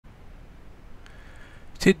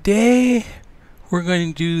Today we're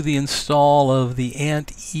going to do the install of the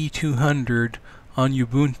ANTSDR E200 on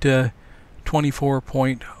Ubuntu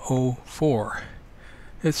 24.04.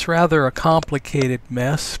 It's rather a complicated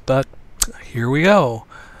mess, but here we go.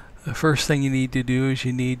 The first thing you need to do is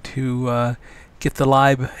you need to get the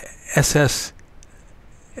libssl-dev.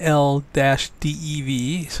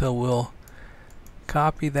 So we'll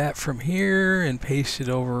copy that from here and paste it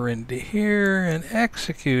over into here and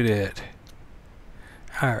execute it.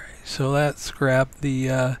 Alright, so let's grab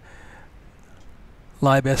the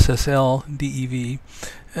libssl-dev,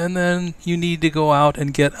 and then you need to go out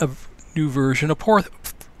and get a new version of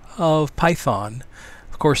Python.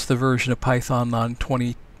 Of course, the version of Python on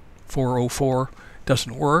 24.04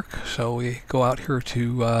 doesn't work, so we go out here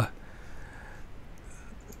to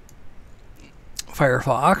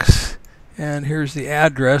Firefox, and here's the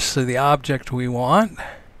address of the object we want.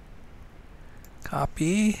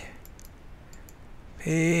 Copy,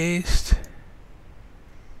 paste,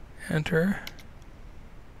 enter,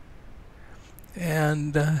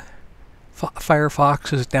 and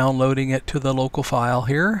Firefox is downloading it to the local file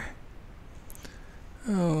here.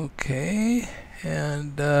 Okay,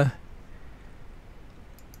 and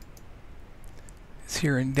it's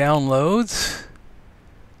here in downloads,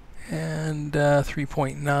 and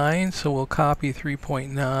 3.9, so we'll copy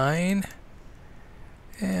 3.9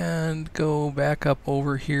 and go back up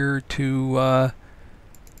over here to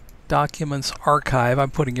Documents Archive.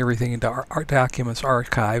 I'm putting everything into our Documents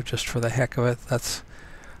Archive just for the heck of it. That's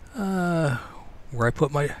where I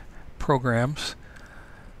put my programs.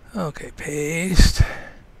 Okay, paste.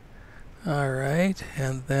 Alright,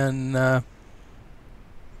 and then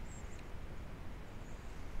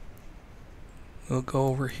we'll go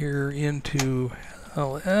over here into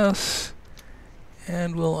ls,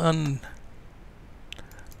 and we'll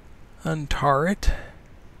untar it.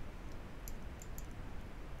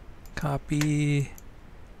 Copy,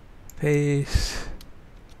 paste.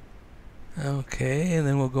 Okay, and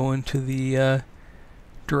then we'll go into the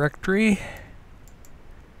directory.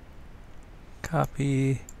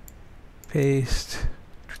 Copy, paste,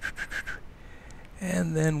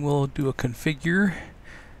 and then we'll do a configure.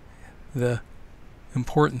 The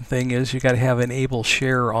important thing is you got to have enable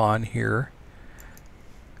share on here.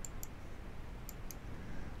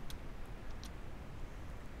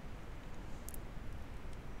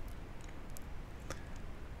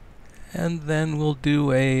 And then we'll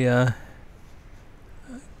do a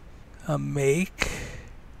make.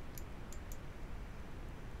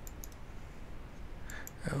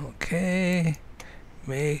 Okay,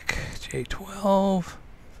 make J12,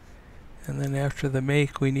 and then after the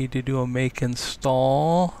make we need to do a make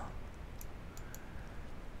install.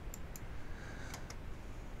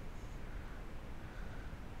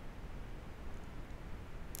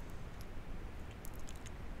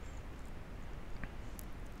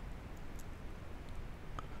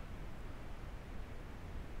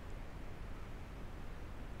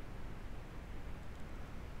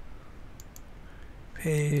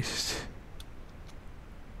 Paste.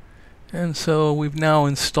 And so we've now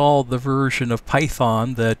installed the version of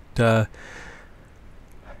Python that ANTSDR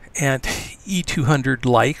E200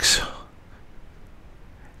 likes.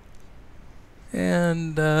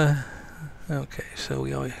 And okay, so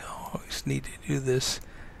we always need to do this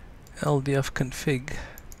ldconfig.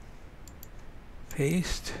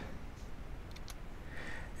 Paste.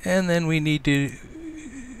 And then we need to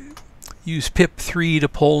use pip3 to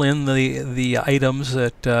pull in the items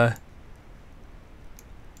that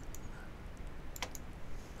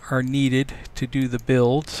are needed to do the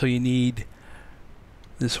build. So you need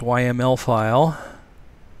this YML file,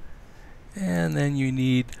 and then you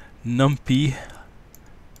need numpy.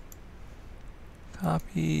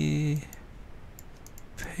 Copy,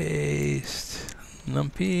 paste,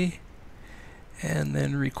 numpy, and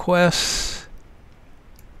then requests.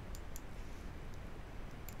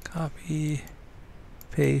 Copy,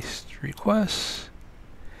 paste, requests,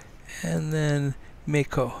 and then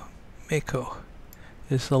mako. Mako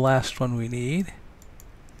is the last one we need.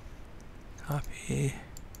 Copy,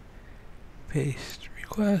 paste,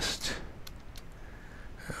 request.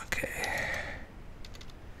 Okay.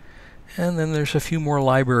 And then there's a few more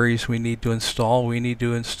libraries we need to install. We need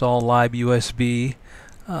to install libusb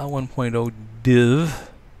 1.0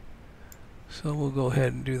 div. So we'll go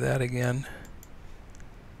ahead and do that again.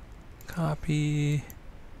 Copy,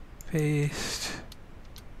 paste.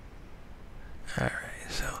 Alright,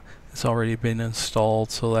 so it's already been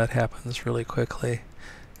installed, so that happens really quickly.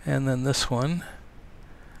 And then this one,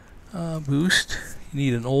 Boost. You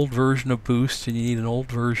need an old version of Boost, and you need an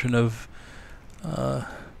old version of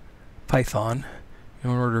Python. in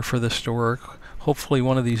order for this to work. Hopefully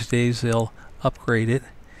one of these days they'll upgrade it.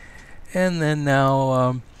 And then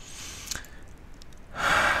now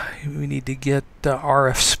we need to get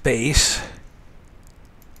rfspace.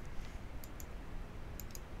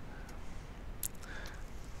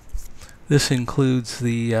 This includes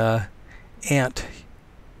the ANT-UHD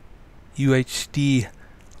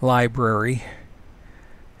library,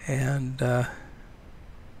 and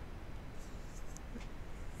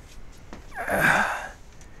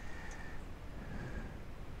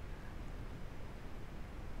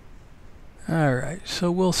alright, so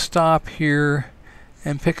we'll stop here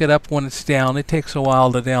and pick it up when it's down. It takes a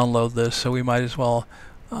while to download this, so we might as well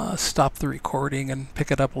stop the recording and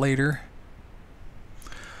pick it up later.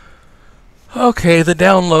 Okay, the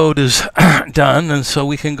download is done, and so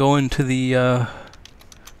we can go into the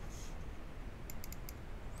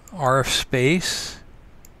rfspace.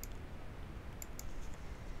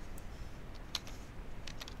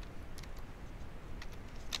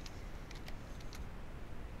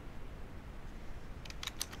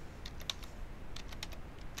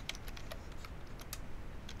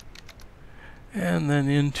 And then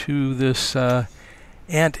into this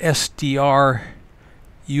ANTSDR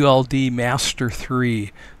ULD Master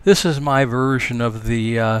 3. This is my version of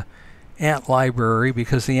the ANT library,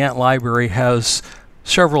 because the ANT library has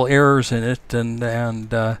several errors in it, and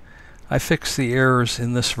I fixed the errors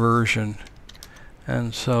in this version.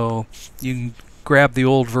 And so you can grab the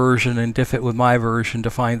old version and diff it with my version to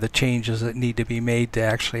find the changes that need to be made to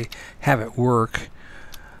actually have it work.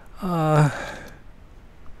 Okay,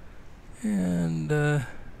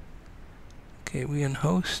 we in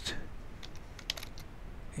host?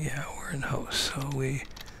 Yeah, we're in host, so we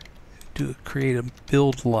do create a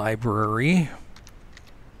build library.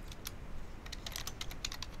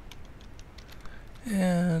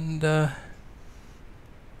 And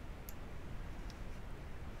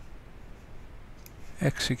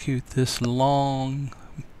execute this long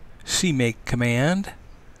cmake command.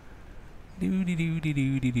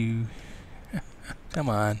 Do. Come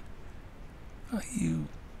on. You.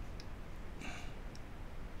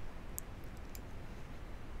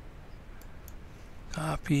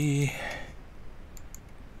 Copy.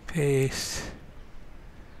 Paste.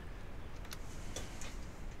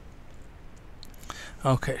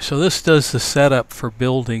 Okay, so this does the setup for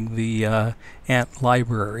building the ANT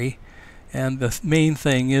library, and the main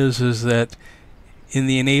thing is that in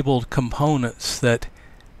the enabled components that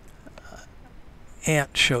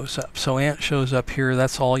ANT shows up. So ANT shows up here.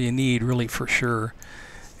 That's all you need, really, for sure.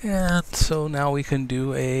 And so now we can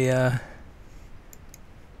do a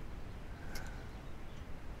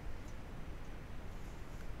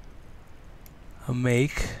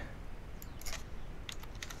make.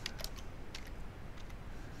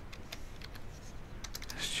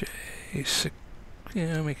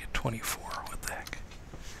 Yeah, make it 24. What the heck?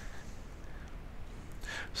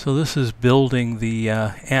 So this is building the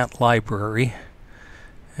ANT library,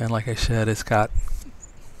 and like I said, it's got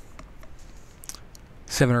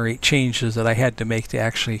 7 or 8 changes that I had to make to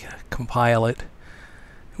actually compile it.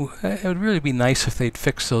 It would really be nice if they'd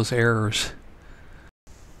fix those errors.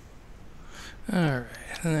 Alright,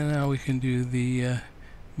 and then now we can do the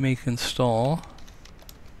make install.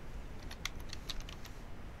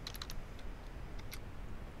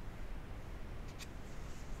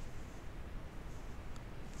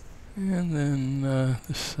 And then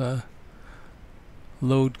this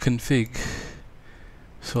load config,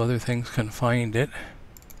 so other things can find it.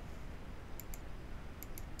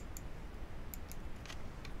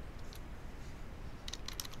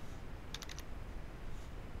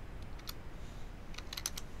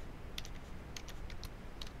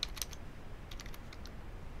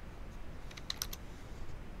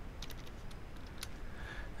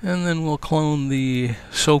 And then we'll clone the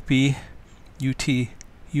SOAPy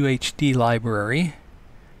UHD library.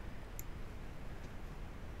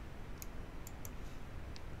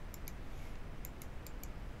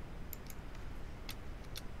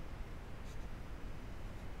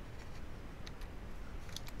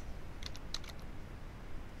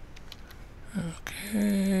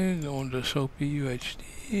 Okay, going to SOAPy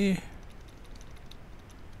UHD.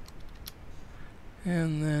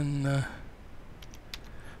 And then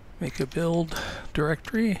make a build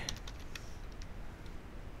directory.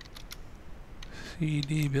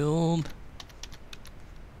 cd build.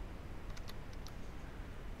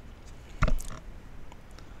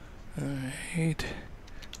 Alright,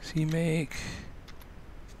 cmake.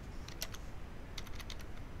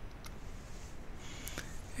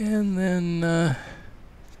 And then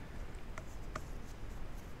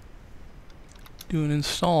do an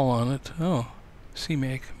install on it. Oh,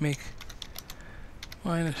 cmake, make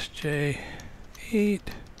 -j8.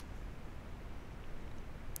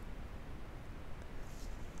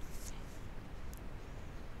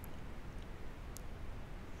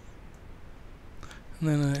 And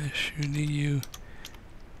then I issue du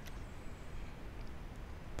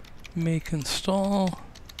make install,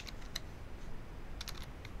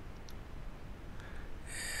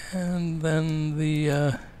 and then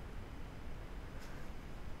the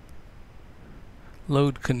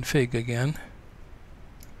load config again.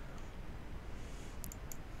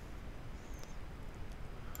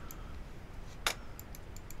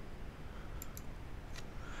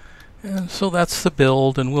 And so that's the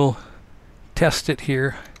build, and we'll test it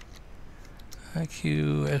here.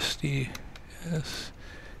 ANTSDR.x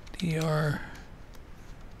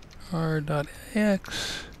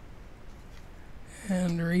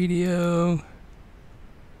and radio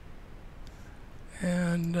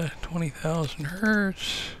and 20,000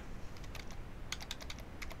 hertz.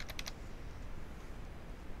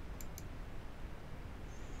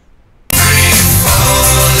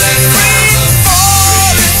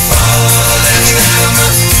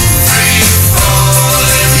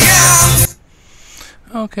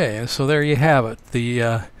 Okay, so there you have it.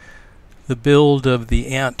 The build of the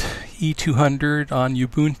ANT E200 on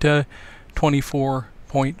Ubuntu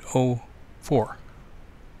 24.04.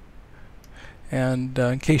 And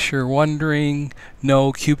in case you're wondering,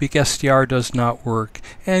 no, cubic SDR does not work,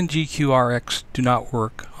 and GQRX do not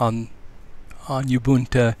work on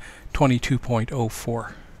Ubuntu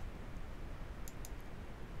 22.04.